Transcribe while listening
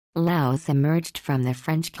Laos emerged from the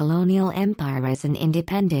French Colonial Empire as an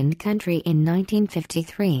independent country in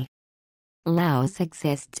 1953. Laos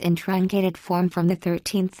exists in truncated form from the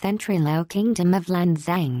 13th century Lao kingdom of Lan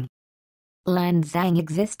Xang. Lan Xang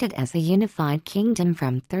existed as a unified kingdom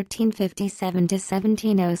from 1357 to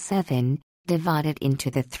 1707, divided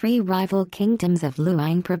into the three rival kingdoms of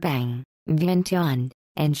Luang Prabang, Vientiane,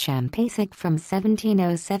 and Champasak from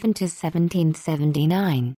 1707 to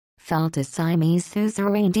 1779, fell to Siamese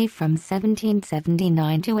suzerainty from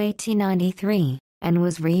 1779 to 1893, and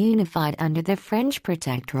was reunified under the French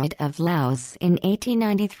Protectorate of Laos in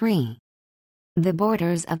 1893. The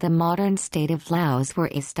borders of the modern state of Laos were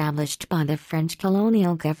established by the French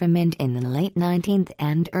colonial government in the late 19th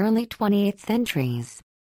and early 20th centuries.